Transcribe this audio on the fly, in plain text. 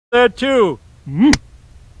that too. I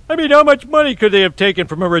mean, how much money could they have taken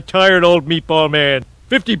from a retired old meatball man?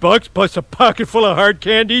 $50 plus a pocket full of hard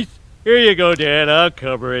candies? Here you go, Dad. I'll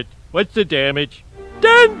cover it. What's the damage?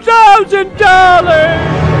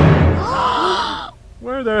 $10,000!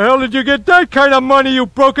 Where the hell did you get that kind of money, you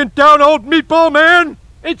broken down old meatball man?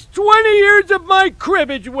 It's 20 years of my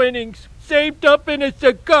cribbage winnings, saved up in a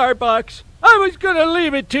cigar box. I was gonna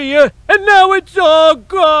leave it to you, and now it's all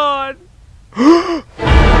gone.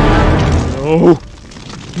 No.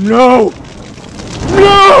 No!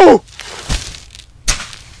 No!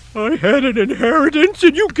 I had an inheritance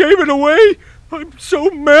and you gave it away? I'm so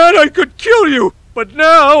mad I could kill you, but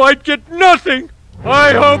now I'd get nothing.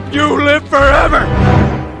 I hope you live forever!